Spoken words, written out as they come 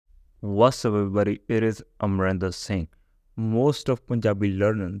What's up, everybody? It is Amrinder Singh. Most of Punjabi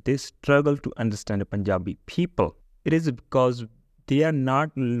learners they struggle to understand Punjabi people. It is because they are not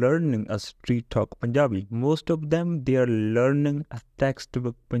learning a street talk Punjabi. Most of them they are learning a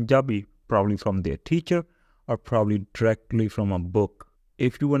textbook Punjabi, probably from their teacher or probably directly from a book.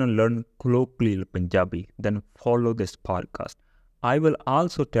 If you want to learn colloquial Punjabi, then follow this podcast. I will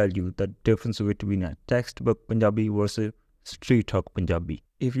also tell you the difference between a textbook Punjabi versus street talk Punjabi.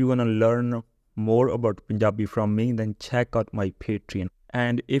 If you want to learn more about Punjabi from me, then check out my Patreon.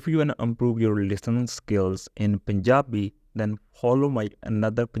 And if you want to improve your listening skills in Punjabi, then follow my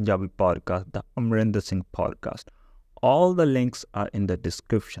another Punjabi podcast, the Amrinder Singh podcast. All the links are in the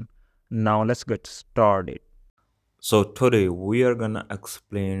description. Now let's get started. So today we are gonna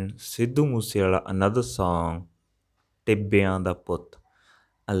explain Sidhu Moose Ala another song, Tibbeyan da Putt.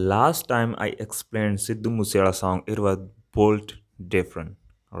 And last time I explained Sidhu Moose Ala song, it was bold different,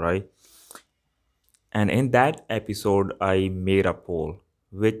 alright? And in that episode, I made a poll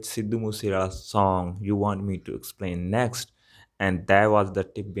which Sidhu Moose Ala song you want me to explain next, and that was the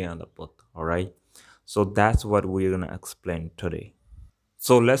Tibbeyan da Putt, alright? So that's what we're gonna explain today.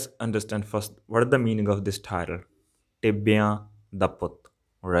 So let's understand first what is the meaning of this title, Tibbeyan da Putt,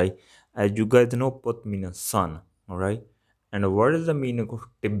 alright? As you guys know, Putt means son, alright? And what is the meaning of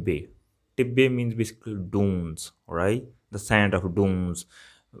Tibbe? Tibbe means basically dunes, alright? The sand of dunes.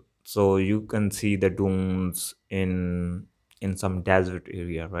 So you can see the dunes in some desert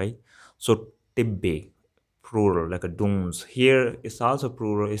area, right? So Tibbe, plural, like a dunes. Here it's also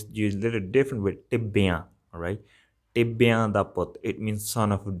plural, it's used a little different with Tibbeyan, alright? Tibbeyan da Putt, it means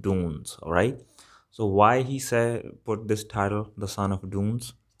son of dunes, alright? So why he said put this title, the son of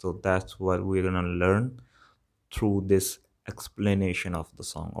dunes? So that's what we're gonna learn through this explanation of the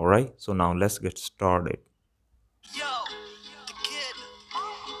song, alright? So now let's get started. Yo, the kid.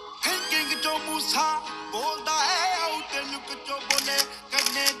 Thinking jo Musa bolda hai out look jo bole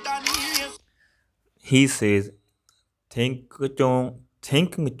karne da nahi hai. He says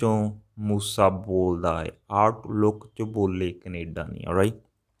thinking jo Musa bolda hai out look jo bole Canada nahi, alright?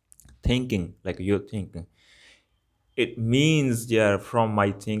 Thinking, like you're thinking. It means, yeah, from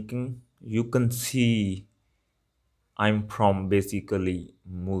my thinking, you can see I'm from basically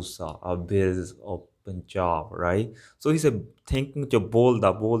Musa, a biz of Punjab, right? So he said, thinking to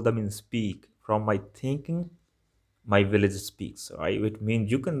bolda means speak. From my thinking, my village speaks, right? It means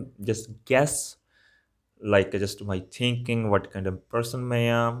you can just guess, like just my thinking, what kind of person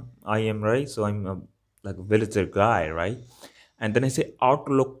I am, right? So I'm a like villager guy, right? And then I say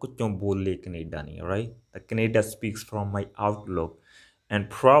outlook chon bole Canada ni, right? The Canada speaks from my outlook.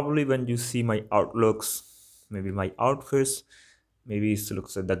 And probably when you see my outlooks, maybe my outfits, maybe it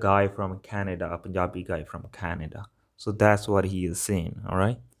looks like the guy from Canada, a Punjabi guy from Canada. So that's what he is saying, all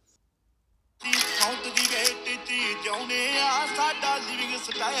right?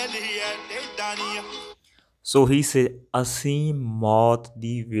 So he said, ਅਸੀਂ ਮੌਤ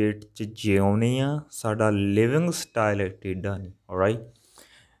ਦੀ wait 'ਚ ਜਿਉਣੇ ਆ ਸਾਡਾ living style ਟੇਢਾ ਨਹੀਂ, alright?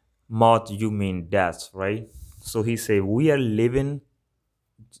 Mauth, you mean death, right? So he said, we are living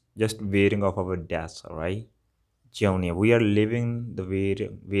just waiting of our death, alright? Jione, we are living the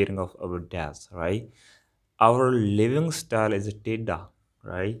waiting of our death, right? Our living style is tedda,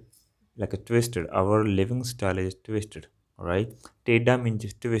 right? Like a twisted. Our living style is twisted, alright? Tedda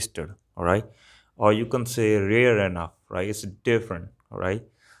means twisted, alright? Or you can say rare enough, right? It's different, alright?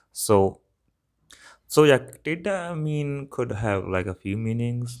 So yeah, tedda could have like a few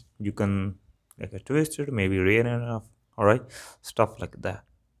meanings. You can like a twisted, maybe rare enough, alright? Stuff like that.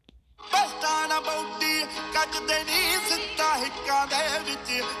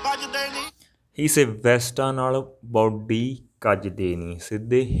 He said ਵੈਸਟਾਂ ਨਾਲ body ਕੱਜਦੇ ਨਹੀਂ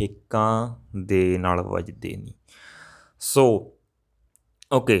ਸਿੱਧੇ ਹਿੱਕਾਂ ਦੇ ਨਾਲ ਵੱਜਦੇ ਨਹੀਂ. So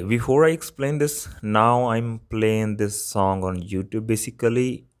okay, before I explain this, now I'm playing this song on YouTube. Basically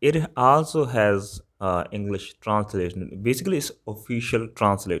it also has English translation. Basically it's official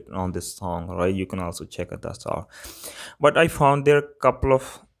translate on this song, right? You can also check out that song, but I found there are a couple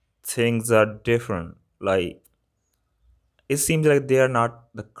of things are different. Like it seems like they are not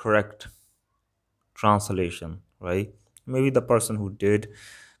the correct translation, right? Maybe the person who did,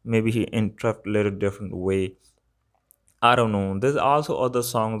 maybe he interpreted a little different way. I don't know. There's also other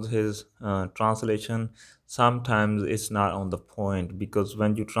songs, his translation sometimes it's not on the point, because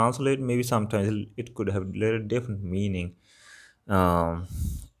when you translate, maybe sometimes it could have a little different meaning um,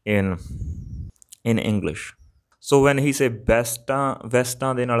 in English. So when he say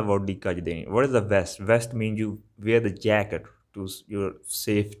vestan de naal body kajde nahi, what is the vest? Vest means you wear the jacket to your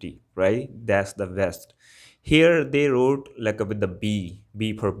safety, right? That's the vest. Here they wrote like with the B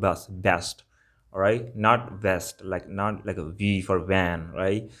for best, all right, not vest, like not like a V for van,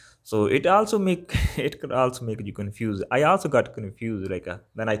 right? So it also make it could also make you confused. I also got confused, like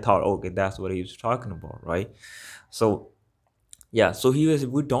then I thought, okay, that's what he was talking about, right? So yeah, so he was,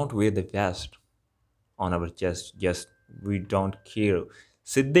 we don't wear the vest on our chest, just we don't care.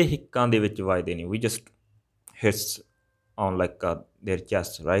 ਸਿੱਧੇ ਹਿੱਕਾਂ ਦੇ ਵਿੱਚ ਵੱਜਦੇ ਨੇ, we just hits on like their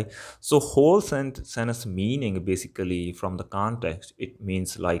chest, right? So whole sentence meaning basically from the context, it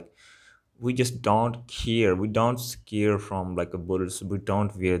means like we just don't care, we don't scare from like a bullets, we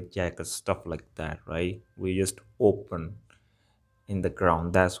don't wear jackets, stuff like that, right? We just open in the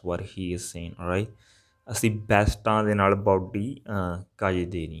ground, that's what he is saying, all right? ਅਸੀਂ ਬੈਸਟਾਂ ਦੇ ਨਾਲ body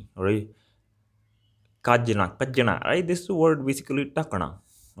ਕੱਜਦੇ ਨਹੀਂ, right? Kajna, right? This word basically takana,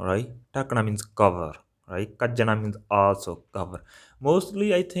 right? Takana means cover, right? Kajana means also cover.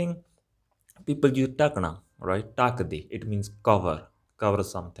 Mostly, I think people use takana, right? Takade, it means cover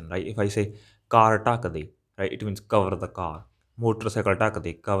something, right? If I say car takade, right, it means cover the car. Motorcycle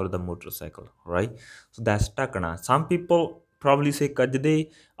takade, cover the motorcycle, right? So that's takana. Some people probably say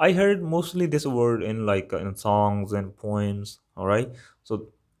kajde. I heard mostly this word in like in songs and poems, all right? So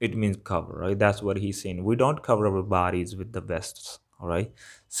it means cover, right? That's what he's saying. We don't cover our bodies with the vests, all right?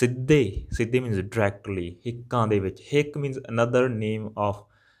 Siddhe means directly. Hikkan de vich. Hik means another name of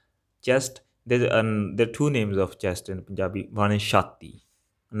chest. There are two names of chest in Punjabi. One is shati,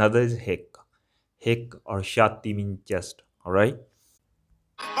 another is hik. Hik or shati means chest, all right?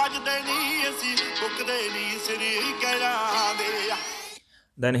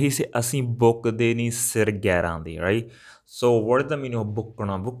 Then he say ਅਸੀਂ ਬੁੱਕਦੇ ਨਹੀਂ ਸਿਰ ਗੈਰਾਂ ਦੇ, right? So what is the meaning of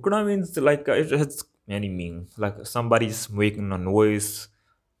ਬੁੱਕਣਾ? ਬੁੱਕਣਾ means like it has many meanings, like somebody's making a noise,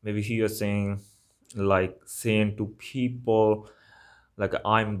 maybe he is saying like saying to people like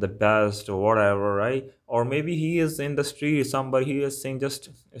I'm the best or whatever, right? Or maybe he is in the street, somebody he is saying just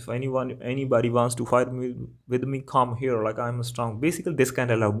if anybody wants to fight me with me, come here, like I'm strong, basically this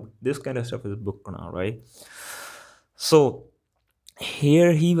kind of stuff is bukna, right? So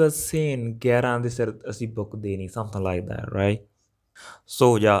here he was saying 11 ਦੇ ਸਿਰ ਅਸੀਂ ਬੁੱਕਦੇ ਨਹੀਂ, something like that, right? So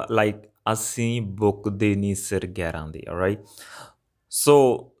yeah, like ਅਸੀਂ ਬੁੱਕਦੇ ਨਹੀਂ ਸਿਰ 11 ਦੇ, all right? So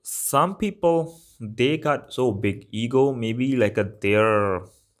some people, they got so big ego, maybe like their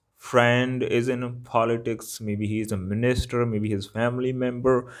friend is in politics, maybe he's a minister, maybe his family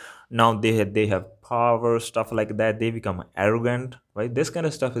member, now they have power, stuff like that, they become arrogant, right? This kind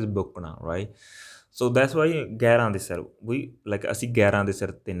of stuff is booked now, right? So that's why 11 ਦੇ ਸਿਰ, we like ਅਸੀਂ 11 ਦੇ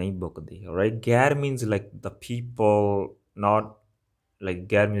ਸਿਰ ਤੇ ਨਹੀਂ ਬੁੱਕਦੇ, right? ਗੈਰ means like the people, not like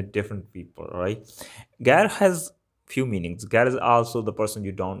gær means different people, right? Gær has few meanings. Gær is also the person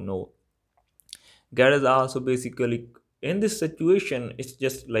you don't know. Gær is also basically in this situation, it's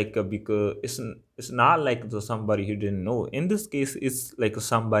just like because it's not like the somebody you didn't know. In this case, it's like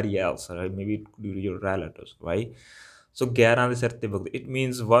somebody else, right? Maybe it could be your relatives, right? So gyaran de sarte waqt, it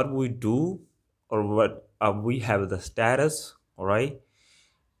means what we do or what we have the status, all right?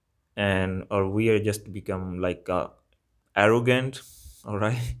 And or we are just become like arrogant, all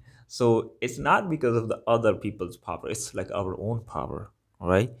right? So it's not because of the other people's power, it's like our own power, all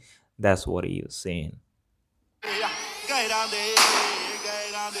right? That's what he is saying.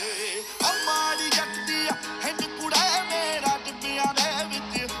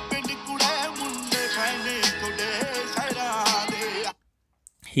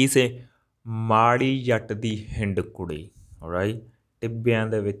 He say ਮਾੜੀ ਜੱਟ ਦੀ ਹਿੰਡ ਕੁੜੇ, all right? ਟਿੱਬਿਆਂ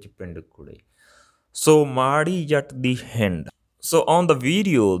ਦੇ ਵਿੱਚ ਪਿੰਡ ਕੁੜੇ. So ਮਾੜੀ ਜੱਟ ਦੀ ਹਿੰਡ. So on the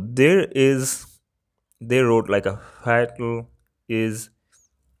video they wrote like a fatal is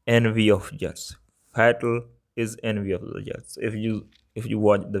envy of jets. Fatal is envy of the jets. If you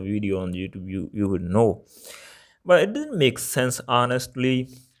watch the video on YouTube, you would know. But it didn't make sense, honestly.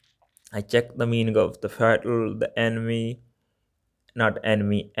 I checked the meaning of the fatal, the enemy, not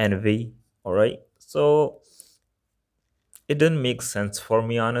enemy, envy, all right? So it didn't make sense for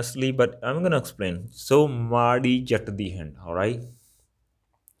me, honestly, but I'm gonna explain. So Madi Jat di Hind, all right?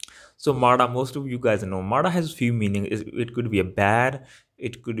 So Mada, most of you guys know Mada has few meanings. It could be a bad,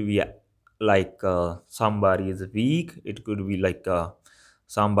 it could be like somebody is weak, it could be like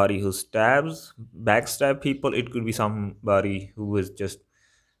somebody who backstab people, it could be somebody who is just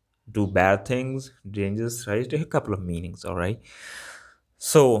do bad things, dangerous, right? A couple of meanings, all right?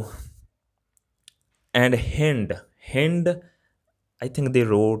 So and hind, I think they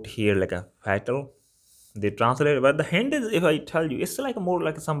wrote here like a fatal, they translated, but the hind is, if I tell you, it's like more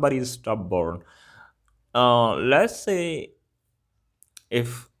like somebody is stubborn. Let's say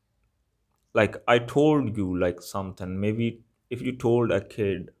if like I told you like something, maybe if you told a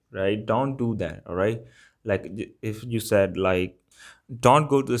kid, right, don't do that, all right, Like if you said like, don't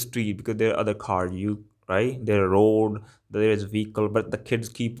go to the street because there are other cars, you right, there are road, there is vehicle, but the kids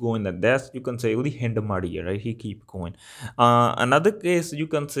keep going, that's you can say only hind muddy, right, he keep going. Another case you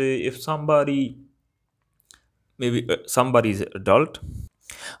can say, if somebody, maybe somebody is adult,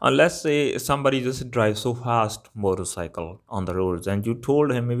 let's say somebody just drives so fast motorcycle on the roads, and you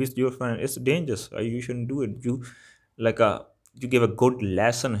told him, maybe it's your friend, it's dangerous, right? You shouldn't do it. You like a you give a good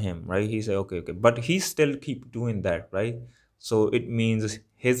lesson him, right? He say okay, okay, but he still keep doing that, right? So it means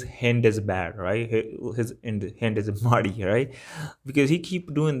his hand is bad, right? His hand is muddy, right? Because he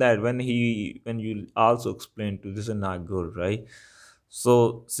keep doing that when you also explain to this is not good, right?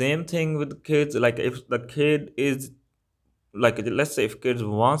 So same thing with the kids. Like if the kid is like, let's say if kids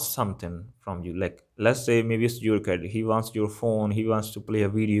wants something from you, like let's say maybe it's your kid, he wants your phone, he wants to play a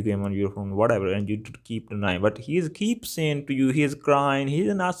video game on your phone, whatever, and you keep denying, but he keeps saying to you, he's crying,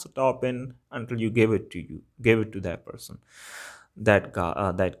 he's not stopping until you give it to that person, that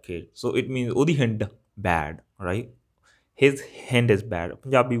guy, that kid. So it means odi hand bad, right? His hand is bad.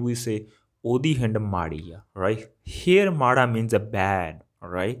 Punjabi we say odi hand madi hai, right? Here mada means a bad,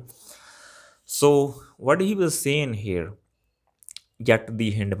 right? So what he was saying here, get the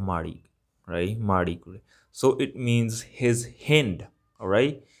hind madi, right? Madi kure. So it means his hind, all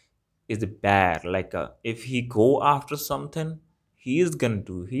right, is bad. Like if he go after something, he is gonna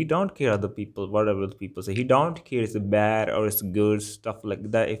do. He don't care other people, whatever the people say. He don't care it's bad or it's good, stuff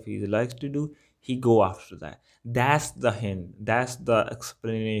like that. If he likes to do, he go after that. That's the hint. That's the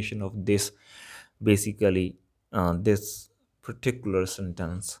explanation of this, basically, this particular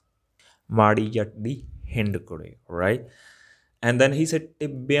sentence. ਮਾੜੀ ਜੱਟ ਦੀ ਹਿੰਡ ਕੁੜੇ, right? And then he said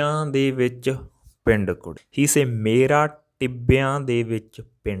ਟਿੱਬਿਆਂ ਦੇ ਵਿੱਚ ਪਿੰਡ ਕੁੜੇ, he said ਮੇਰਾ ਟਿੱਬਿਆਂ ਦੇ ਵਿੱਚ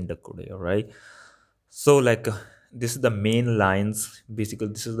ਪਿੰਡ ਕੁੜੇ, right? So like this is the main lines, basically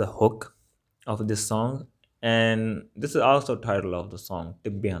this is the hook of this song, and this is also title of the song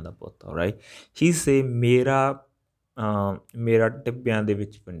Tibbeyan da Putt, right? He say ਮੇਰਾ ਟਿੱਬਿਆਂ ਦੇ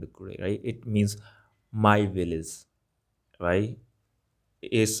ਵਿੱਚ ਪਿੰਡ ਕੁੜੇ, right? It means my village, right,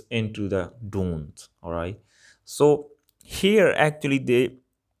 is into the dunes, all right? So here actually they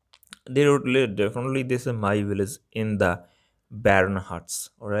wrote a little differently. This is my village in the barren huts,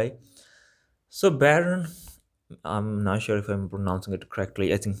 all right? So barren, I'm not sure if I'm pronouncing it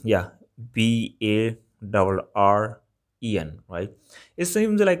correctly. I think, yeah, BARREN, right? It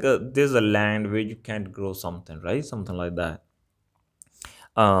seems like there's a land where you can't grow something, right? Something like that.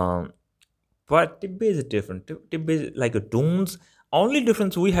 But Tibbe is different. Tibbe is like a dunes. Only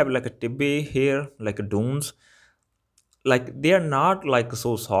difference we have like a Tibbe here, like a dunes. Like they are not like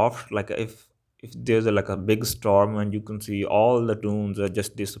so soft. Like if there's like a big storm and you can see all the dunes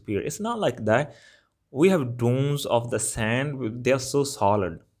just disappear. It's not like that. We have dunes of the sand. They are so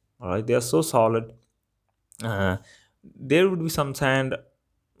solid. All right, they are so solid. Uh, there would be some sand,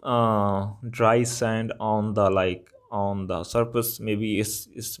 dry sand on the, like on the surface. Maybe it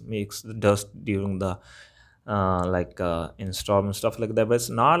makes the dust during the in storm and stuff like that, but it's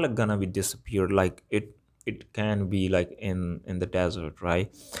not like gonna be disappeared like it can be like in the desert,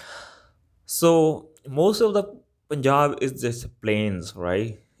 right? So most of the Punjab is just plains,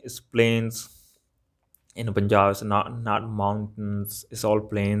 right? It's plains in Punjab. It's not mountains. It's all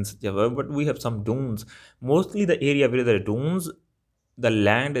plains. Yeah, but we have some dunes. Mostly the area where there are dunes, the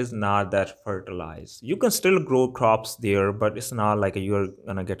land is not that fertilized. You can still grow crops there, but it's not like you're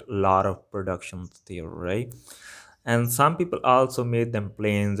gonna get a lot of productions there, right? And some people also made them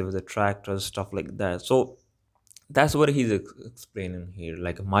plains with the tractors, stuff like that. So that's what he's explaining here.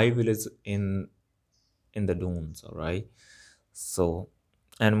 Like my village in the dunes, all right? So,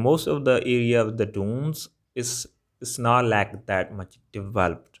 and most of the area of the dunes is not like that much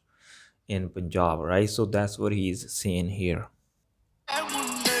developed in Punjab, right? So that's what he's saying here.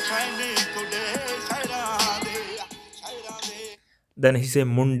 Then he say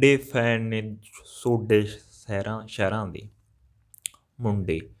ਮੁੰਡੇ fan ਨੇ ਸੋਡੇ ਸ਼ਹਿਰਾਂ ਦੇ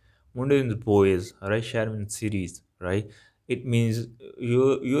ਮੁੰਡੇ. Munde means boys, right? Share means cities, right? It means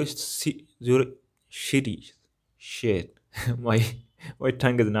you're shitty shit. my my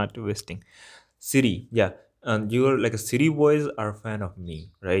tongue is not twisting. City, yeah. And you're like a city boys are a fan of me,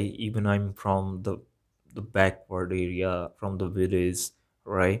 right? Even I'm from the backward area, from the village,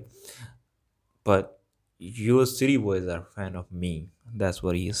 right? But your city boys are a fan of me. That's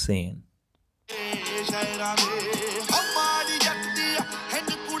what he is saying.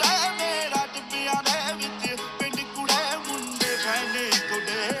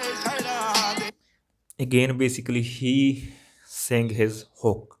 Again, basically he sang his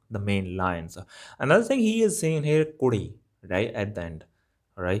hook, the main lines. Another thing he is saying here, kudi, right, at the end,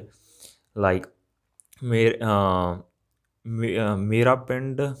 right? Like ਮੇਰ ਮੇਰਾ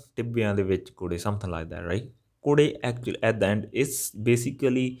ਪਿੰਡ ਟਿੱਬਿਆਂ ਦੇ ਵਿੱਚ ਕੁੜੇ, something like that, right? Kude actually at the end is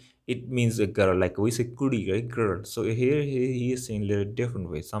basically, it means a girl, like we say kudi, right? Girl. So here he is saying a little different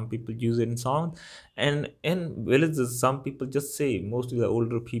way. Some people use it in song, and in villages some people just say, mostly the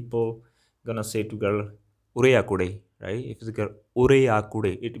older people gonna say to girl ureya kude, right? If it's a girl ureya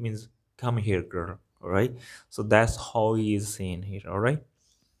kude, it means come here girl, all right? So that's how he is saying here, all right?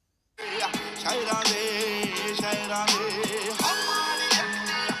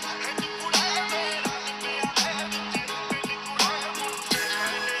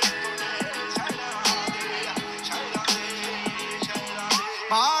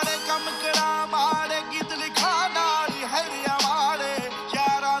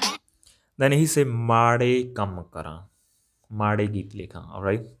 Then he say maade kam karan, maade geet likha, all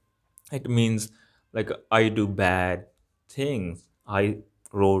right? It means like I do bad things, I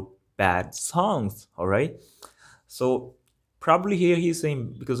wrote bad songs, all right? So probably here he's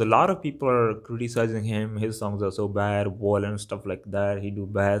saying, because a lot of people are criticizing him, his songs are so bad, violent, stuff like that, he do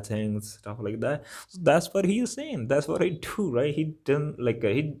bad things, stuff like that. So that's what he is saying, that's what I do, right? He didn't like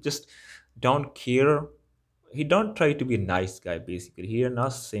he just don't care, he don't try to be a nice guy. Basically he are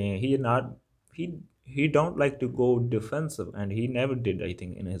not saying, he not, he he don't like to go defensive, and he never did, I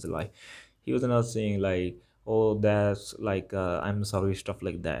think, in his life. He was not saying like, oh that's like I'm sorry, stuff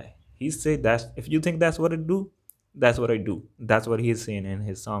like that. He said that's, if you think that's what I do, that's what I do. That's what he is saying in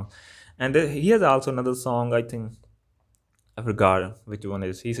his song. And then he has also another song, I think, I forgot which one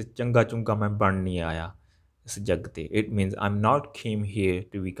is. He said changa chunga main ban nahi aaya is jagte. It means I'm not came here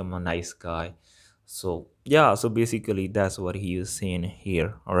to become a nice guy. So yeah, so basically that's what he is saying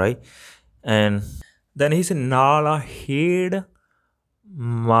here, all right? And then he said nala head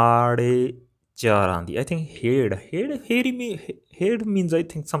made charandi. I think head means, I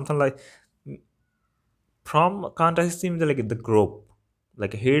think, something like, from context seems like the group,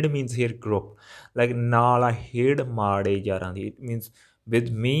 like head means here group, like nala head made jarandi, it means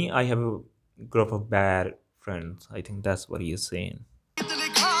with me I have a group of bad friends. I think that's what he is saying.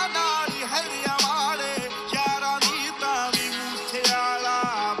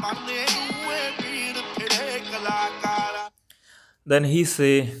 Then he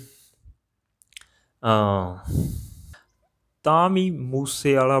say uh, ਤਾਮੀ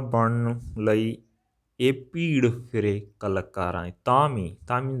Moose ਵਾਲਾ ਬਣਨ ਲਈ ਇਹ ਭੀੜ ਫਿਰੇ ਕਲਾਕਾਰਾਂ ਦੀ। ਤਾਂ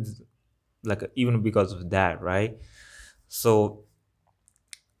means like even because of that, right? So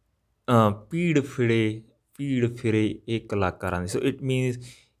ਭੀੜ ਫਿਰੇ ਇਹ ਕਲਾਕਾਰਾਂ ਦੀ, so it means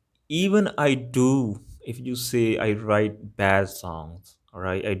even I do, if you say I write bad songs, all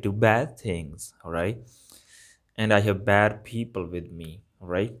right, I do bad things, all right, and I have bad people with me, all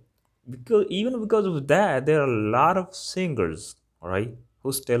right, because even because of that there are a lot of singers, all right,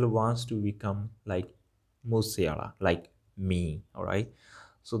 who still wants to become like Musiala, like me, all right?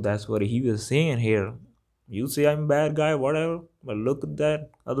 So that's what he was saying here. You say I'm a bad guy, whatever, but look at that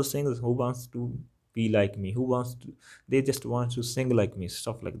other singers who wants to be like me, who wants to, they just want to sing like me,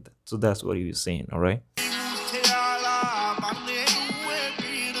 stuff like that. So that's what he was saying, all right?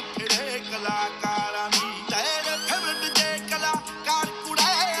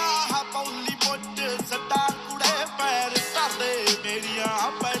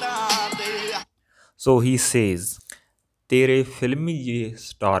 So he says, tere filmi ye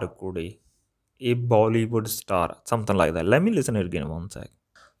star kude, a Bollywood star, something like that. Let me listen it again one sec.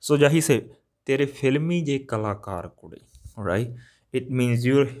 So yeah, he said, tere filmi ye kalakar kude, all right? It means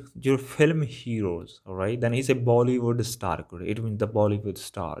your film heroes, all right? Then he said Bollywood star kude, it means the Bollywood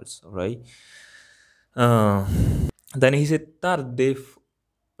stars, all right? uh, then he said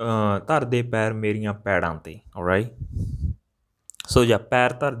ਧਰ ਦੇ ਪੈਰ ਮੇਰੀਆਂ ਪੈੜਾਂ ਤੇ, all right? So yeah,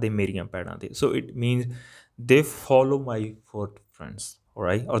 ਪੈਰ ਧਰਦੇ ਮੇਰੀਆਂ ਪੈੜਾਂ ਤੇ, so it means they follow my footprints, all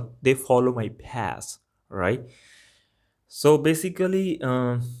right, or they follow my path, right? So basically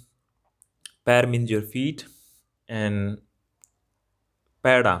ਪੈਰ means your feet, and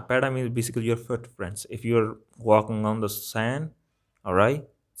peda means basically your footprints. If you're walking on the sand, all right,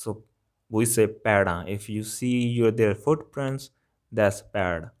 so we say peda. If you see your their footprints, that's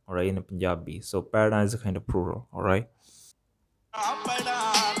pad, all right, in Punjabi. So peda is a kind of plural, all right?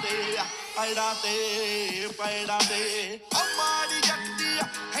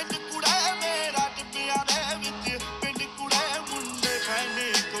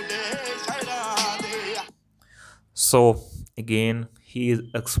 So again, he is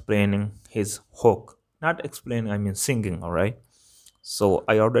explaining his hook. Not explaining, I mean singing, all right? So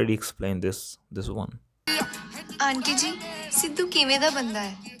I already explained this one. Auntie ji, Sidhu kiਵੇਂ ਦਾ ਬੰਦਾ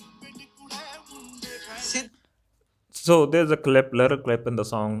ਹੈ? So there's a clip, little clip in the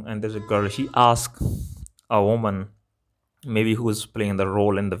song, and there's a girl. She asks a woman maybe who is playing the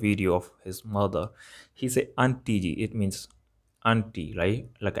role in the video of his mother. He say auntie ji, it means auntie, right?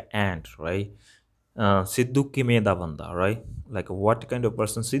 Like an aunt, right? Sidhu kime da banda, right? Like what kind of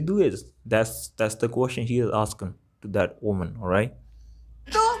person Sidhu is. That's the question he is asking to that woman, all right?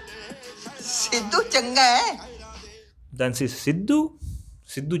 तो सिद्धू चंगा है. Then she Sidhu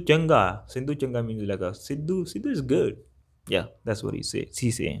changa means like a Sidhu is good. Yeah, that's what he say.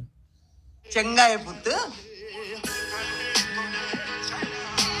 She saying. चंगा है पुत्र.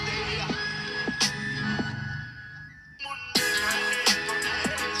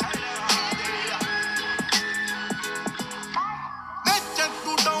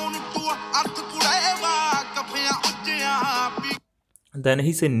 Then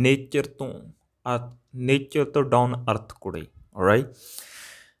he say nature to down earth kude. All right.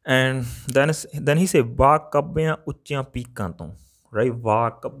 And then he say va kabbiyan ਉੱਚੀਆਂ ਪੀਕਾਂ ਤੋਂ, right?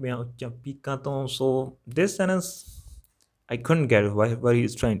 Va kabbiyan ਉੱਚੀਆਂ ਪੀਕਾਂ ਤੋਂ. So this sentence I couldn't get what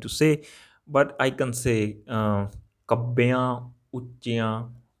he's trying to say, but I can say kabbiyan ਉੱਚੀਆਂ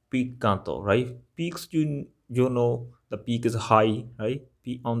ਪੀਕਾਂ ਤੋਂ, right? Peaks, you know, the peak is high, right?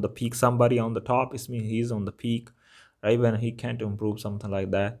 On the peak, somebody on the top, it means he's on the peak, right? When he can't improve, something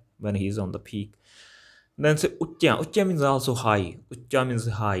like that, when he's on the peak. Then say Uchya means also high. Uchya means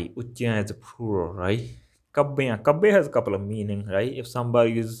high. Uchya is plural, right? Kabbe has a couple of meaning, right? If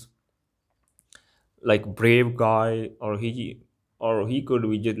somebody is like brave guy, or he could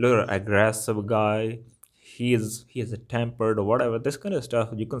be just little aggressive guy. He is a tempered or whatever. This kind of stuff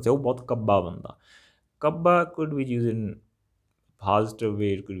you can say, oh, bahut kabba banda. Kabba could be used in positive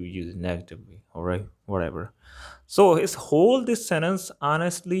way, it could be used in negative way, all right, whatever. So this sentence,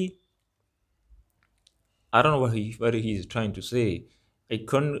 honestly, I don't know what he's trying to say. I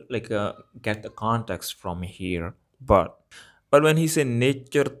couldn't like get the context from here, but when he said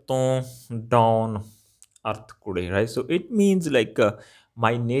nature to down earth kude, right? So it means like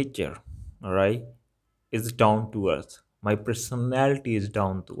my nature, all right, is down to earth. My personality is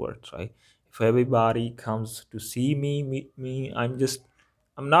down to earth, right? If everybody comes to see me, meet me, I'm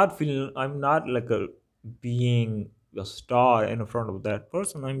not like a being a star in front of that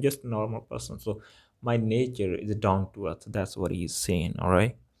person. I'm just a normal person. So my nature is down to earth. That's what he's saying, all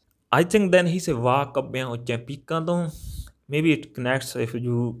right? I think then he said walk up maybe it connects if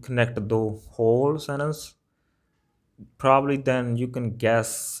you connect the whole sentence. Probably then you can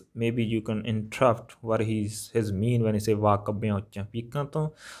guess, maybe you can interrupt what his mean when he say walk up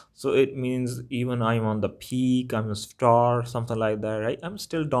so it means even I'm on the peak, I'm a star, something like that, right? I'm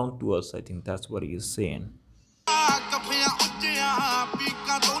still down to earth. I think that's what he is saying.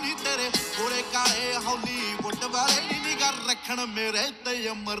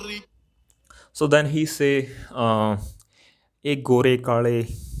 So then he say ਇਹ ਗੋਰੇ ਕਾਲੇ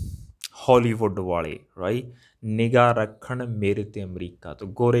Hollywood ਵਾਲੇ, right? ਨਿਗਾਹ ਰੱਖਣ ਮੇਰੇ ਤੇ America ਤੋਂ.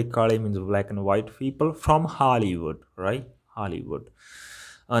 ਗੋਰੇ ਕਾਲੇ means black and white people from Hollywood, right? Hollywood.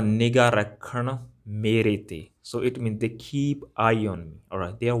 ਨਿਗਾਹ ਰੱਖਣ ਮੇਰੇ ਤੇ. So it means they keep eye on me, all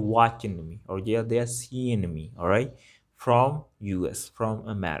right? They are watching me, or yeah, they are seeing me, all right? From US, from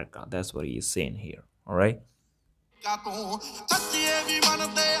America. That's what he is saying here, all right?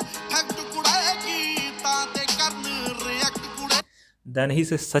 Then he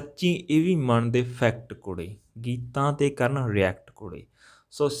says ਸੱਚੀ ਇਹ ਵੀ ਮੰਨਦੇ fact ਕੁੜੇ ਗੀਤਾਂ ਤੇ ਕਰਨ react ਕੁੜੇ.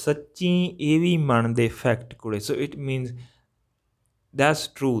 So ਸੱਚੀ ਇਹ ਵੀ ਮੰਨਦੇ ਫੈਕਟ ਕੁੜੇ. So it means that's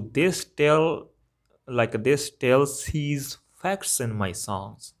true. This tells these facts in my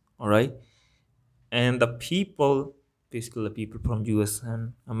songs, all right? And the people, basically the people from US and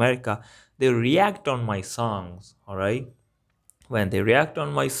America, they react on my songs, all right? When they react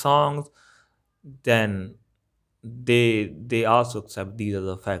on my songs, then they also accept these are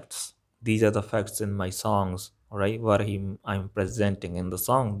the facts. These are the facts in my songs, all right? What I'm presenting in the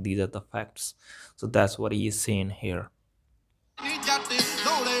song, these are the facts. So that's what he is saying here.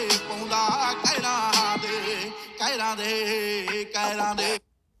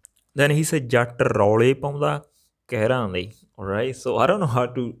 Then he said ਜੱਟ ਰੌਲੇ ਪਾਉਂਦਾ ਕਹਿਰਾਂ ਦੇ, all right? So I don't know how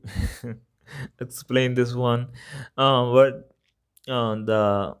to explain this one, but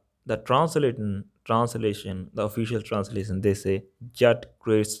the translation, the official translation, they say Jat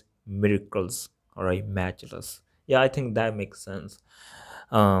creates miracles, all right, matchless. Yeah, I think that makes sense.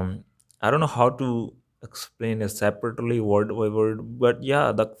 I don't know how to explain it separately word by word, but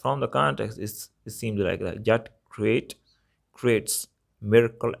yeah, from the context, it seems like that. Jat creates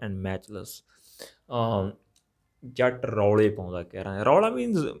miracle and matchless. Jat role paunda keh raha hai. Rola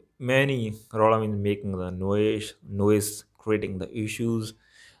means many. Rola means making the noise, creating the issues,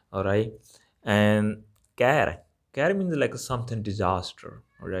 all right? And care means like something disaster,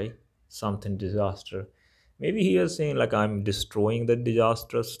 all right? Something disaster. maybe he was saying like I'm destroying the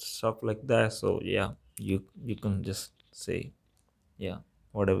disastrous stuff like that. So yeah, you can just say yeah,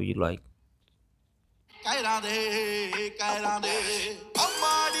 whatever you like. ਕਹਿਰਾਂ ਕਹਿਰਾਂ ਦੇ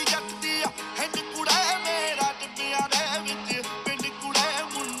ਮਾੜੀ ਜੱਟਦੀ ਹਿੰਡ ਕੁੜੇ ਮੇਰਾ ਟਿੱਬਿਆਂ ਦੇ ਵਿੱਚ ਪਿੰਡ ਕੁੜੇ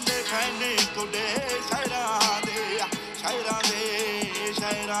ਮੁੰਡੇ ਖੈਨੇ ਕੁੜੇ ਸ਼ਹਿਰਾਂ ਦੇ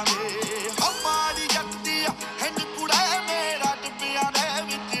ਸ਼ਹਿਰਾਂ ਦੇ ਮਾੜੀ ਜੱਟਦੀ ਹਿੰਡ ਕੁੜੇ ਮੇਰਾ ਟਿੱਬਿਆਂ ਦੇ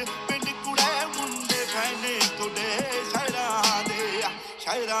ਵਿੱਚ ਪਿੰਡ ਕੁੜੇ ਮੁੰਡੇ ਖੈਨੇ ਕੁੜੇ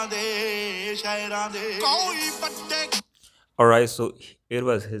ਸ਼ਹਿਰਾਂ ਦੇ ਕੋਈ ਵੱਡੇ. All right, so it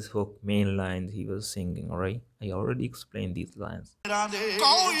was his hook main lines he was singing. All right, I already explained these lines.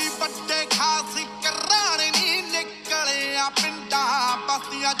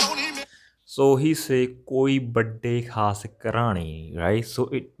 So he say koi badde khas karani, right? So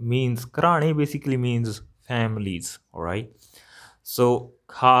it means karani basically means families. All right, so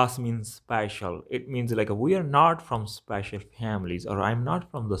khas means special. It means like we are not from special families, or I'm not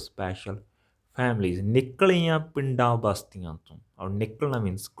from the special families. Nikkaliyan pinda bastiyan to, or nikkalna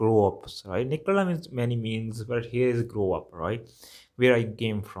means grow ups, right? Nikkalna means many means, but here is grow up, right? Where I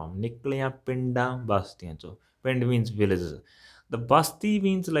came from. Nikkaliyan pinda bastiyan to. Pind means villages. The basti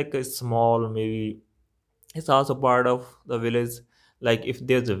means like a small, maybe it's also part of the village. Like if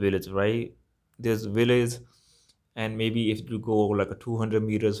there's a village, right? There's village, and maybe if you go like a 200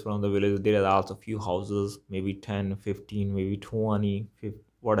 meters from the village, there are also few houses, maybe 10, 15, maybe 20, 50,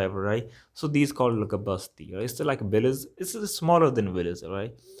 whatever, right? So these called like a basti, right? It's still like a village. It's smaller than village,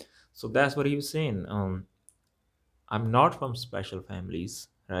 right? So that's what he was saying. I'm not from special families,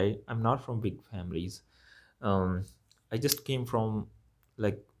 right? I'm not from big families. um I just came from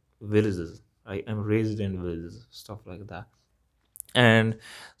like villages. I'm raised in villages, stuff like that. And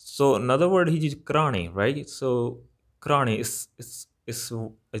so another word he used krani, right? So krani is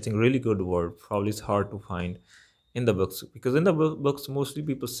I think really good word. Probably it's hard to find in the books, because in the books mostly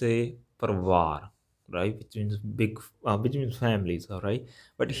people say parvar, right, which means big, which means families, all right.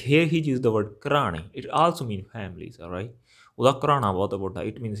 But here he used the word krani. It also means families, all right. Uda krana what about that?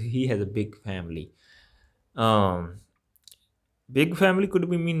 It means he has a big family. um Big family could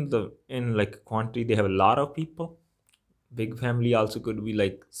be mean the in like quantity they have a lot of people. Big family also could be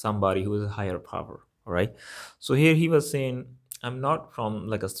like somebody who is a higher power, all right. So here he was saying I'm not from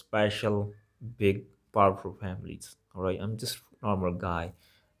like a special big powerful families, all right. I'm just normal guy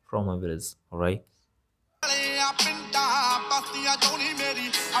from a village, all right.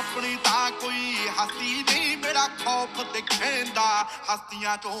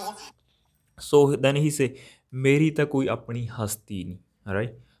 So then he say मेरी तो कोई अपनी हस्ती नहीं,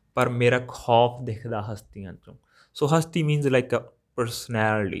 right? पर मेरा खौफ दिखदा हस्तियां चों. So hasti means like a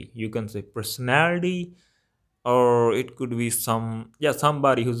personality. You can say personality, or it could be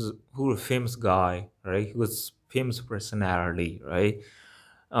somebody who's a famous guy, right? Who's famous personality, right?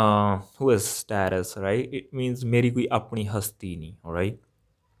 Who has status, right? It means मेरी कोई अपनी हस्ती नहीं, all right?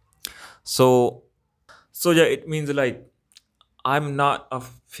 So yeah, it means like I'm not a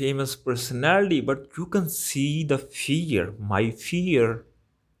famous personality, but you can see the fear, my fear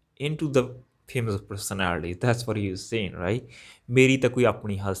into the famous personality. That's what he is saying, right? मेरी तो कोई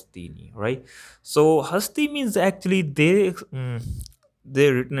अपनी हस्ती नहीं, right? So hasti means actually they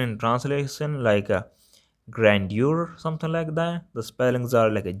written in translation like a grandeur, something like that. The spellings are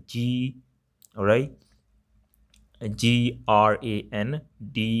like a G, all right? Grandeur,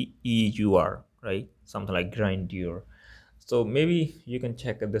 right? Something like grandeur. So maybe you can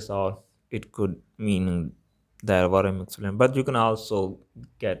check this out. It could mean that what I'm explaining, but you can also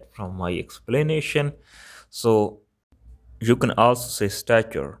get from my explanation. So you can also say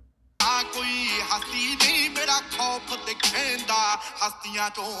stature.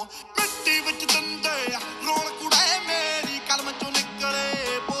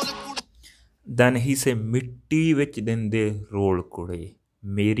 Then he say ਮਿੱਟੀ ਵਿੱਚ ਦਿੰਦੇ role ਕੁੜੇ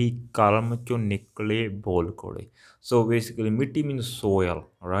ਮੇਰੀ ਕਲਮ ਚੋਂ ਨਿਕਲੇ ਬੋਲ ਕੁੜੇ. So basically ਮਿੱਟੀ means soil,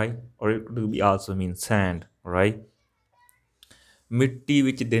 right? Or it could be also mean sand, right? ਮਿੱਟੀ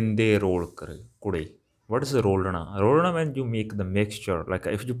ਵਿੱਚ ਦਿੰਦੇ ਰੋਲ ਕੁੜੇ. What is rolana? Rolana when you make the mixture, like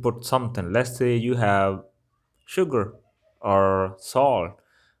if you put something, let's say you have sugar or salt,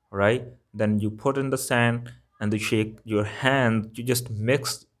 right? Then you put in the sand and you shake your hand, you just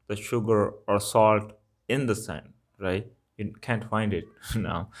mix the sugar or salt in the sand, right? You can't find it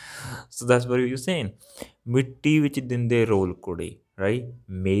now. So that's what you're saying. Mitti vich dinde roll kude, right?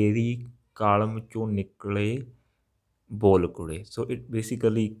 Meri kalam cho nikle bol kude. So it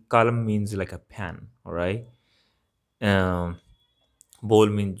basically kalam means like a pen, all right? Um, Bowl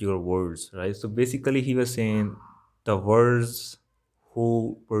means your words, right? So basically he was saying the words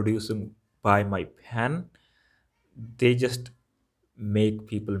who producing by my pen, they just make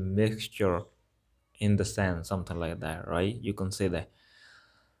people mixture in the sand, something like that, right? You can say that.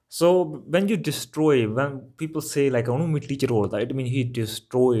 So when you destroy, when people say like "Oh, me teacher role," it means he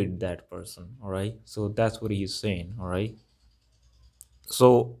destroyed that person. All right. So that's what he's saying. All right.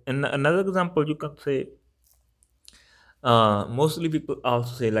 So in another example, you can say mostly people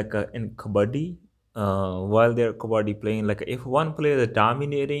also say like in kabaddi, while they're kabaddi playing, like if one player is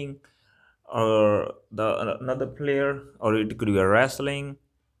dominating or the another player, or it could be a wrestling.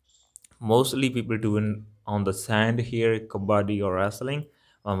 Mostly people doing on the sand here, kabaddi or wrestling.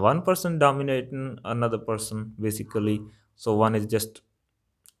 One person dominating another person basically. So one is just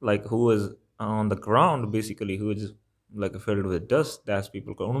like who is on the ground basically, who is like filled with dust. That's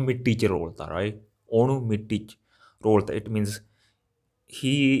people call onu mitti ch rolta, right? Onu mitti ch rolta. It means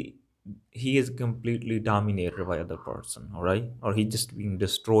he he is completely dominated by other person, all right, or he just being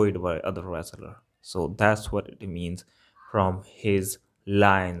destroyed by other wrestler. So that's what it means from his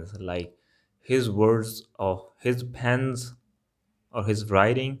lines, like his words of his pens or his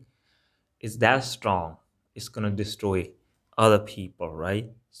writing is that strong, it's gonna destroy other people,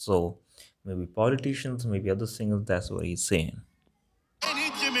 right? So maybe politicians, maybe other singers, that's what he's saying. ਨੀ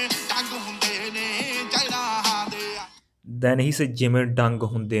ਜਿਵੇਂ ਟੰਗ ਹੁੰਦੇ ਨੇ ਜੈਰਾਹਾਂ ਦੇ Then he said ਜਿਵੇਂ ਡੰਗ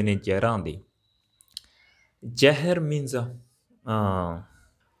ਹੁੰਦੇ ਨੇ ਜ਼ਹਿਰਾਂ ਦੇ. Zahar means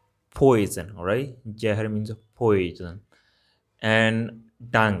poison, all right? Zahar means poison. And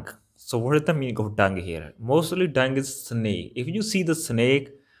dung. So what is the meaning of dung here? Mostly dung is snake. If you see the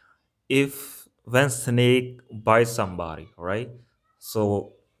snake, if when snake bites somebody, all right?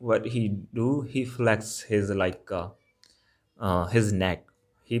 So what he do, he flex his his neck.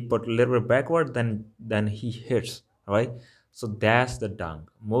 He put a little bit backward, then he hits, right? So that's the dung.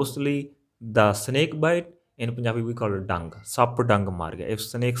 Mostly the snake bite in Punjabi we call it dung. Sap dung maar gaya. If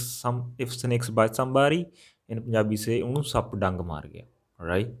snakes bite somebody in Punjabi say unu sap dung maar gaya,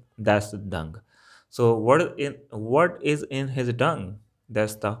 right? That's the dung. So what is in his dung?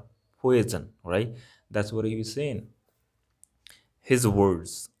 That's the poison, right? That's what he was saying. His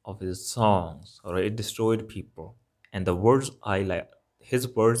words of his songs, all right, it destroyed people. And the words I like, his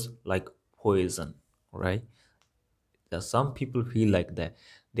words like poison, right? That some people feel like that.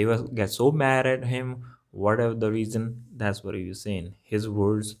 They will get so mad at him, whatever the reason. That's what he was saying. His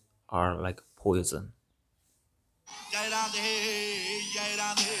words are like poison. ਜੈਰਾਂ ਦੇ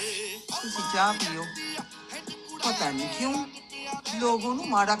ਜੈਰਾਂ ਦੇ ਤੁਸੀਂ ਚਾਹ ਪੀਓ ਪਤਾ ਨਹੀਂ ਕਿਉਂ ਲੋਕ ਉਹਨੂੰ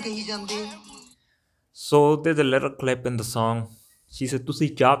ਮਾੜਾ ਕਹੀ ਜਾਂਦੇ So there's a little clip in the song. She said, "Tusi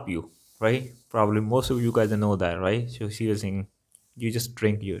cha piyo," right? Probably most of you guys know that, right? So she was saying, "You just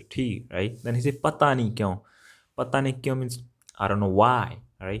drink your tea," right? Then he said, "Pata nahi kyun." Pata nahi kyun means I don't know why,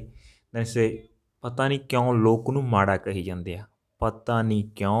 right? Then he said, "Pata nahi kyun lok nu mada kahi jande a." Pata nahi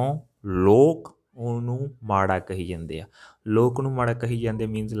kyun lok ਉਹਨੂੰ ਮਾੜਾ ਕਹੀ ਜਾਂਦੇ ਆ ਲੋਕ ਨੂੰ ਮਾੜਾ ਕਹੀ ਜਾਂਦੇ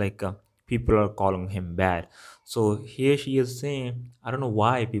means like people are calling him bad. So here she is saying, I don't know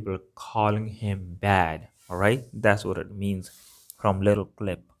why people are calling him bad, all right? That's what it means from little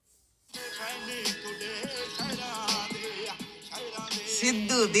clip. ਫੈਨੇ ਤੁਹਾਡੇ ਸ਼ਹਿਰਾਂ ਦੇ ਸ਼ਹਿਰਾਂ ਦੇ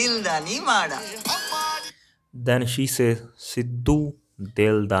ਸਿੱਧੂ ਦਿਲ ਦਾ ਨਹੀਂ ਮਾੜਾ ਹਮਾਰੀ Then she says Sidhu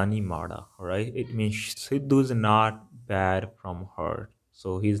Dil da ni mada, all right? It means Sidhu is not bad from heart,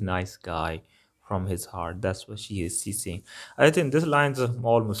 so he's nice guy from his heart. That's what she's saying. I think this lines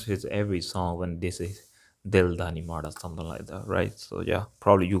almost hits every song when they say Dil da ni mada, something like that, right? So yeah,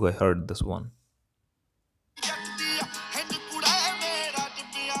 probably you guys heard this one. ਜੱਟਦੀ Hind ਕੁੜੇ ਮੇਰਾ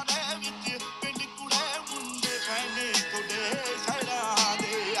ਟਿੱਬਿਆਂ ਦੇ ਵਿੱਚ ਪਿੰਡ ਕੁੜੇ ਮੁੰਡੇ ਫੈਨੇ ਤੁਹਾਡੇ ਸ਼ਹਿਰਾਂ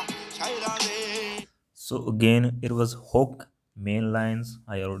ਦੇ ਸ਼ਹਿਰਾਂ ਦੇ So again, it was hook, main lines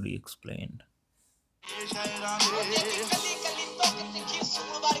I already explained. ਸ਼ਹਿਰਾਂ ਦੇ ਕੱਲੀ ਕੱਲੀ ਧੁੱਕ ਤਿੱਖੀ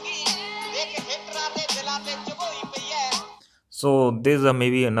ਸੂਲ ਵਰਗੀ ਵੇਖ ਹਿੱਟਰਾਂ ਦੇ ਦਿਲਾਂ ਤੇ ਚਬੋਈ ਪਈ ਐ So there's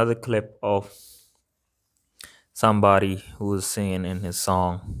maybe another clip of somebody who is singing in his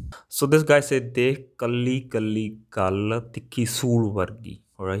song. So this guy said, "Dekh kalli kalli gal tikhi sool vargi."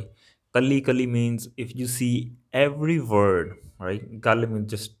 All right, kalli kalli means if you see every word, right? Gal means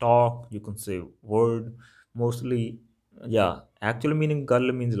just talk. You can say word. Mostly, yeah. Actual meaning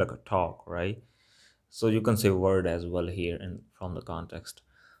gal means like a talk, right? So you can say word as well here and from the context.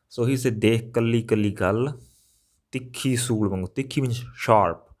 So he said, "Dekh kalli kalli gal tikhi sool vangu." Tikhi means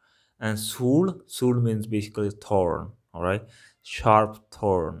sharp, and sool means basically thorn. All right, sharp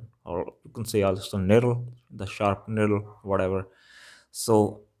thorn, or you can say also needle, the sharp needle, whatever. So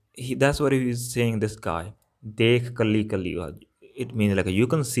that's what he is saying. This guy, dekh kalli kalli. It means like you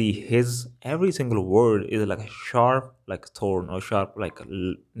can see his every single word is like a sharp like thorn or sharp like a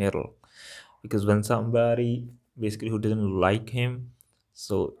needle. Because when somebody basically who didn't like him,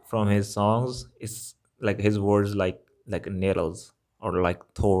 so from his songs, it's like his words like needles or like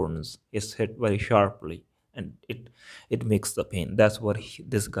thorns. It's hit very sharply, and it makes the pain. That's what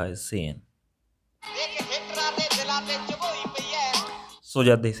this guy is saying. So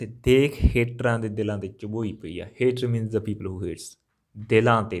jad they say ਦੇਖ ਹੇਟਰਾਂ ਦੇ ਦਿਲਾਂ ਤੇ ਚਬੋਈ ਪਈ ਆ. Hater means the people who hates.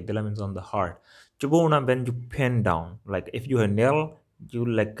 ਦਿਲਾਂ ਤੇ, ਦਿਲਾਂ means on the heart. ਚਬੋਣਾ when you pin down. Like if you have nail, you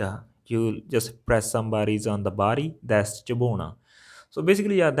you just press somebody's on the body. That's chabona. So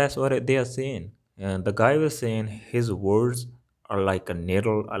basically, yeah, that's what they are saying. And the guy was saying his words are like a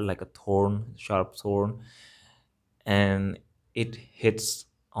needle, are like a thorn, sharp thorn, and it hits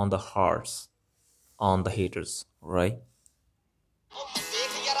on the hearts, on the haters, right?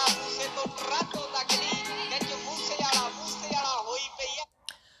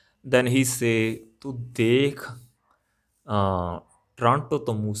 Then he say to देख Toronto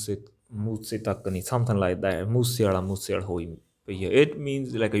ਤੋਂ ਮੂਸੇ ਤੱਕ ਨਹੀਂ, something like that. Moose ਵਾਲਾ ਹੋਈ ਪਈ ਹੈ. It means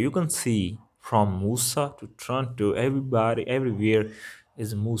like you can see from Musa to Toronto, everybody everywhere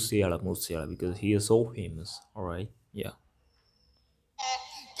is Moose Ala because he is so famous. All right, yeah.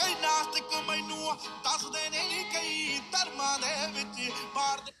 ਕਈ ਨਾਸਤਿਕ ਮੈਨੂੰ ਦੱਸਦੇ ਨੇ ਕਈ ਧਰਮਾਂ ਦੇ ਵਿੱਚ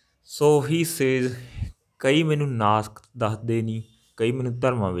ਮਾਰਦੇ So he says ਕਈ ਮੈਨੂੰ ਨਾਸਤਿਕ ਦੱਸਦੇ ਨਹੀਂ, ਕਈ ਮੈਨੂੰ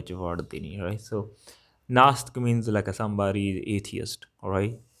ਧਰਮਾਂ ਵਿੱਚ ਵਾੜਦੇ ਨਹੀਂ, right? So Nastik means like somebody atheist, all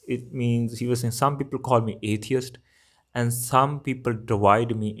right? It means he was saying some people call me atheist and some people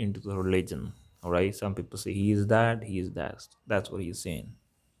divide me into the religion, all right? Some people say he is that, he is that. That's what he's saying.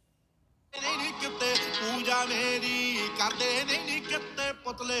 ਨਹੀਂ ਕਿਤੇ ਪੂਜਾ ਮੇਰੀ ਕਰਦੇ ਨਹੀਂ ਕਿਤੇ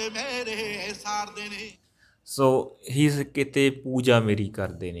ਪੁਤਲੇ ਮੇਰੇ ਸਾੜਦੇ ਨੇ. So he's ਕਿਤੇ ਪੂਜਾ ਮੇਰੀ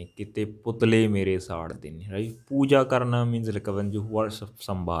ਕਰਦੇ ਨੇ, ਕਿਤੇ ਪੁਤਲੇ ਮੇਰੇ ਸਾੜਦੇ ਨੇ, right? ਪੂਜਾ ਕਰਨਾ means like when you worship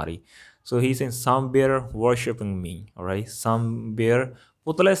somebody. So he's saying somewhere worshipping me, all right? Somewhere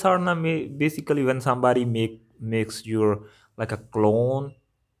putale sarna basically when somebody makes your like a clone.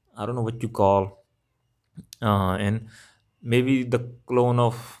 I don't know what you call, and maybe the clone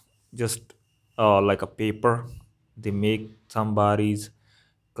of just like a paper. They make somebody's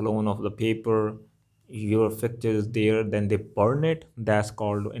clone of the paper. Your picture is there, then they burn it. That's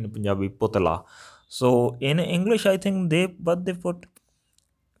called in Punjabi putala. So in English, I think they put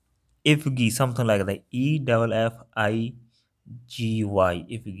ifgi, something like that. EFFIGY,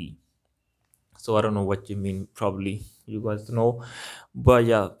 ifgi. So I don't know what you mean. Probably you guys know, but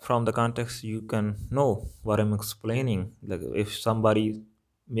yeah, from the context you can know what I'm explaining. Like if somebody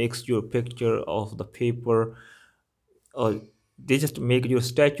makes your picture of the paper, or they just make you a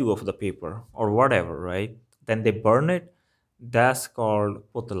statue of the paper or whatever, right? Then they burn it. That's called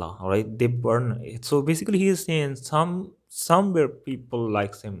putla, all right? They burn it. So basically he is saying somewhere people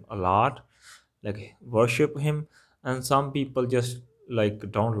likes him a lot, like worship him, and some people just like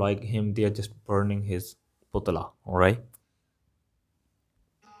don't like him. They are just burning his putla, all right?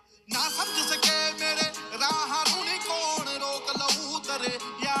 ਨਾ ਸਮਝ ਸਕੇ ਮੇਰੇ ਰਾਹਾਂ ਨੂੰ ਨਹੀਂ ਕੌਣ ਰੋਕ ਲਊ ਤੇਰੇ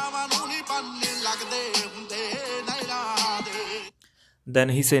ਯਾਵਾਂ ਨੂੰ ਨਹੀਂ ਬੰਨੇ ਲੱਗਦੇ ਹੁੰਦੇ ਨਹਿਰਾਂ ਦੇ. Then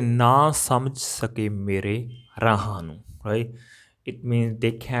he said na samjh sake mere rahan nu, right? It means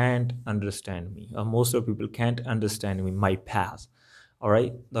they can't understand me. Most of people can't understand me, my path, all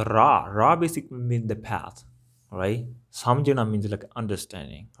right? The ra basically means the path, all right? Samjhna means like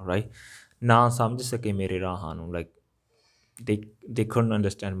understanding, all right? Na samjh sake mere rahan nu, like they couldn't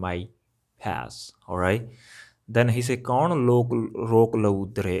understand my path, all right? Then he said kaun lok rok lau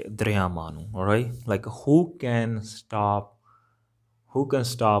daryaਵਾਂ ਨੂੰ, all right? Like who can stop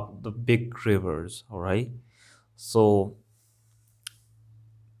the big rivers, all right? So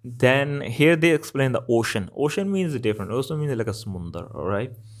then here they explain the ocean means different. Ocean means like a samundar, all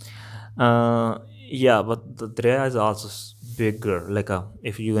right? Yeah, but the Darya is also bigger. Like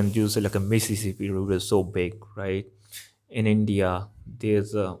if you can use like a Mississippi river is so big, right? In India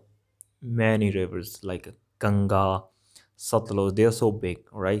there's many rivers like Ganga, Satluj. They are so big,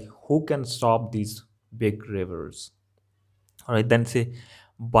 all right? Who can stop these big rivers? All right, then say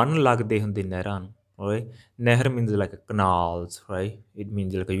ban lagde hunde nehਰਾਂ ਨੂੰ, all right? Nehr means like canals, right? It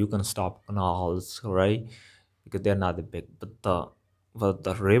means like you can stop canals, right? Because they're not that big, but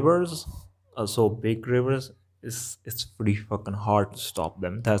the rivers are so big. Rivers it's pretty fucking hard to stop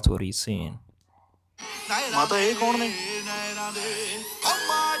them. That's what he's saying. ਮਾਤਾ ਇਹ ਕੌਣ ਨੇ ਨਹਿਰਾਂ ਦੇ ਓ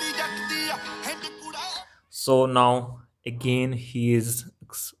ਮਾੜੀ ਜੱਟ ਦੀ ਹਿੰਡ ਕੁੜਾ. So now again he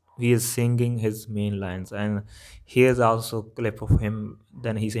is singing his main lines, and here's also a clip of him.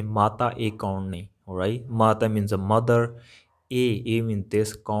 Then he say mata e kaun ne, all right? Mata means a mother, a means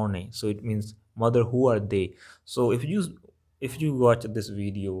this, kaun ne, so it means mother, who are they? So if you watch this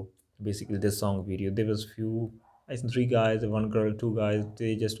video, basically this song video, there was few, I think 3 guys, 1 girl, 2 guys,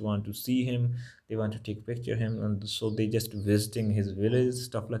 they just want to see him, they want to take picture him, and so they just visiting his village,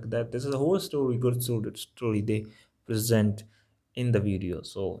 stuff like that. This is a whole story, good story they present in the video.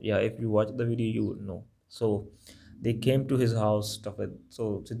 So yeah, if you watch the video you would know. So they came to his house, stuff like.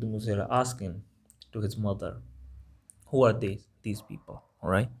 So Sidhu Moose Ala asking to his mother, who are these people, all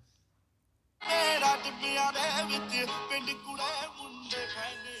right? ਮੇਰਾ ਟਿੱਬਿਆਂ ਦੇ ਵਿੱਚ ਪਿੰਡ ਕੁੜੇ ਮੁੰਡੇ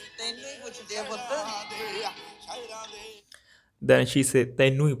ਪੈਨੇ ਤੈਨੂੰ ਹੀ ਪੁੱਛਦੇ ਆ ਪੁੱਤ ਦੇ ਸ਼ਾਇਰਾਂ ਦੇ Then she said,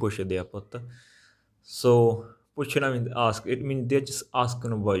 "Tainu hi puchde a putt." So puchna means ask. It means they're just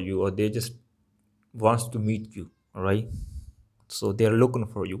asking about you, or they just wants to meet you, all right? So they're looking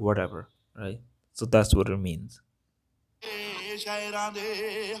for you, whatever, right? So that's what it means. ਸ਼ਾਇਰਾਂ ਦੇ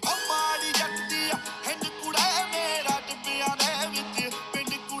ਹਮਾਰੀ ਜੱਟ ਦੀ ਹਿੰਦ ਕੁੜੇ ਮੇਰਾ ਟਿੱਬਿਆਂ ਦੇ ਵਿੱਚ ਪਿੰਡ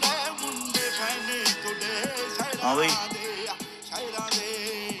ਕੁੜੇ ਮੁੰਡੇ ਪੈਨੇ ਤੁਹਾਡੇ ਸ਼ਾਇਰਾਂ ਦੇ ਸ਼ਾਇਰਾਂ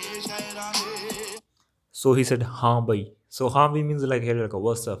ਦੇ ਸ਼ਾਇਰਾਂ ਦੇ So he said, "Haan bhai." So haan bhai means like, hey, like,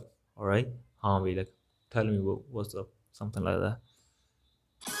 what's up, all right? Haan bhai, like, tell me what's up, something like that.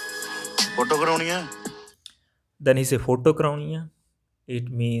 Photo ਕਰਾਉਣੀ ਹੈ Then he said, photo karauni hai.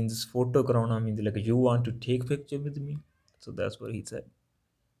 It means photo karauna means like you want to take picture with me. So that's what he said.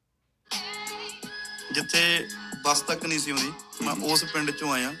 ਜਿੱਥੇ ਬੱਸ ਤੱਕ ਨਹੀਂ ਸੀ ਆਉਂਦੀ ਮੈਂ ਉਸ ਪਿੰਡ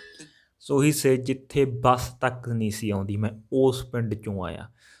ਚੋਂ ਆਇਆ So he said, ਜਿੱਥੇ ਬੱਸ ਤੱਕ ਨਹੀਂ ਸੀ ਆਉਂਦੀ ਮੈਂ ਉਸ ਪਿੰਡ ਚੋਂ ਆਇਆ.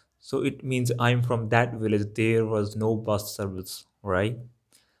 So it means I'm from that village. There was no bus service, right?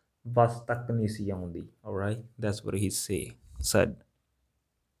 ਬੱਸ ਤੱਕ ਨਹੀਂ ਸੀ ਆਉਂਦੀ, all right? That's what he said.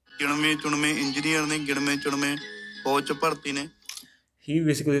 ਗਿਣਵੇਂ ਚੁਣਵੇਂ ਇੰਜੀਨੀਅਰ ਨੇ ਗਿਣਵੇਂ ਚੁਣਵੇਂ ਫੌਜ 'ਚ ਭਰਤੀ ਨੇ He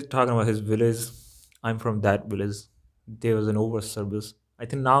basically talking about his village. I'm from that village. There was an over service. I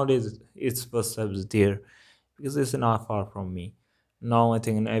think nowadays it's bus service there because it's not far from me. Now I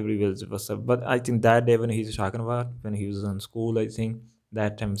think in every village bus service. But I think that day when he's talking about, when he was in school, I think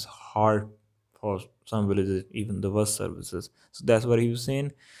that time is hard for some villages, even the bus services. So that's what he was saying.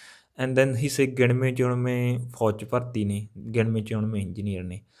 And then he said, "Ganme chunme fauj bharti ne, ganme chunme engineer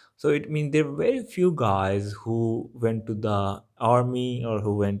ne." So it means there were very few guys who went to the army or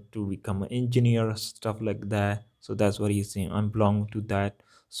who went to become an engineer, stuff like that. So that's what he's saying. I'm belong to that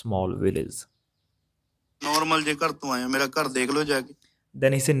small village. Normal ਜੇ ਘਰ ਤੋਂ ਆਇਆ ਮੇਰਾ ਘਰ ਦੇਖ ਲਓ ਜਾ ਕੇ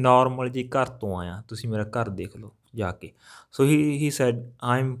Then he said, normal ji ਘਰ ਤੋਂ ਆਇਆ ਤੁਸੀਂ ਮੇਰਾ ਘਰ ਦੇਖ ਲਓ ਜਾ ਕੇ. So he said,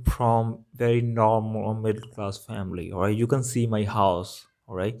 I'm from very normal or middle class family, all right? You can see my house,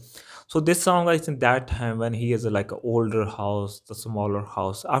 all right? So this song, I think that time when he has like an older house, the smaller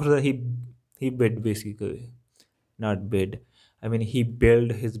house, after that he bid basically, not bid, I mean he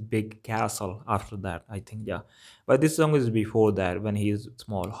built his big castle after that, I think, yeah. But this song is before that, when he is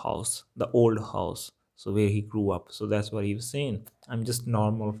small house, the old house, so where he grew up. So that's what he was saying. I'm just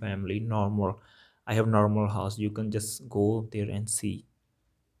normal family, normal, I have normal house, you can just go there and see.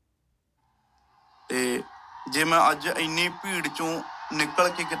 ਤੇ ਜੇ ਮੈਂ ਅੱਜ ਇੰਨੀ ਭੀੜ ਚੋਂ ਨਿਕਲ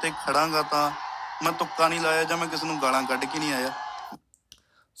ਕੇ ਕਿਤੇ ਖੜਾਂਗਾ ਤਾਂ ਮੈਂ ਤੁੱਕਾ ਨਹੀਂ ਲਾਇਆ ਜਾਂ ਮੈਂ ਕਿਸੇ ਨੂੰ ਗਾਲਾਂ ਕੱਢ ਕੇ ਨਹੀਂ ਆਇਆ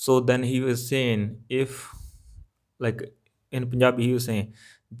So then he was saying, if like in Punjabi he was saying,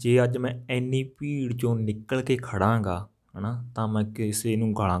 ਜੇ ਅੱਜ ਮੈਂ ਇੰਨੀ ਭੀੜ ਚੋਂ ਨਿਕਲ ਕੇ ਖੜਾਂਗਾ ਹਨਾ ਤਾਂ ਮੈਂ ਕਿਸੇ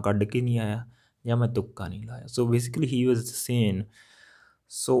ਨੂੰ ਗਾਲਾਂ ਕੱਢ ਕੇ ਨਹੀਂ ਆਇਆ ਜਾਂ ਮੈਂ ਤੁੱਕਾ ਨਹੀਂ ਲਾਇਆ. So basically he was saying,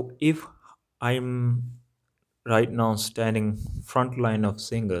 so if I'm right now standing front line of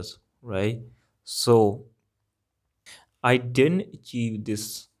singers, right? So I didn't achieve this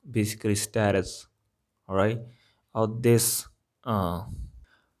basically status, all right, or this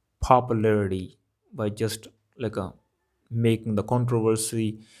popularity by just like making the controversy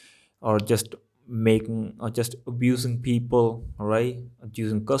or just making or just abusing people, all right,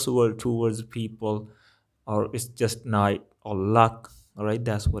 using cuss word towards people, or it's just night or luck, all right?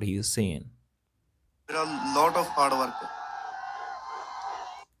 That's what he is saying. ਮੇਰਾ lot of hard work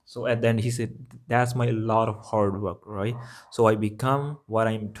So at the end he said, that's my lot of hard work, right? So I become what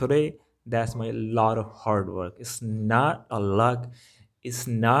I am today. That's my lot of hard work. It's not a luck. It's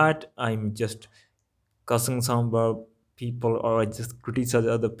not I'm just cussing some about people or I just criticize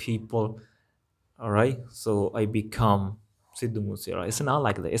other people, all right? So I become Sidhu Moose Ala. It's not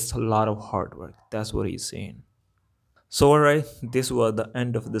like that. It's a lot of hard work. That's what he's saying. So all right, this was the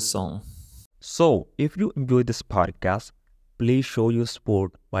end of the song. So, if you enjoy this podcast, please show your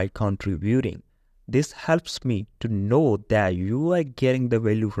support by contributing. This helps me to know that you are getting the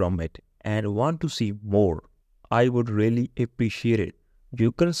value from it and want to see more. I would really appreciate it.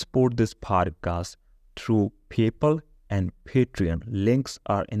 You can support this podcast through PayPal and Patreon. Links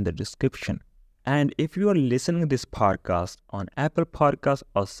are in the description. And if you are listening to this podcast on Apple Podcasts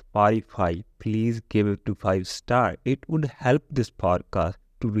or Spotify, please give it to 5 stars. It would help this podcast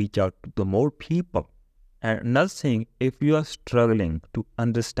to reach out to the more people. And another thing, if you are struggling to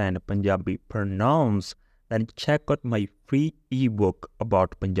understand Punjabi pronouns, then check out my free ebook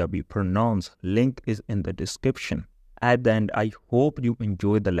about Punjabi pronouns. Link is in the description. At the end, I hope you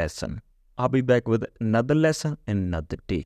enjoy the lesson. I'll be back with another lesson in another day.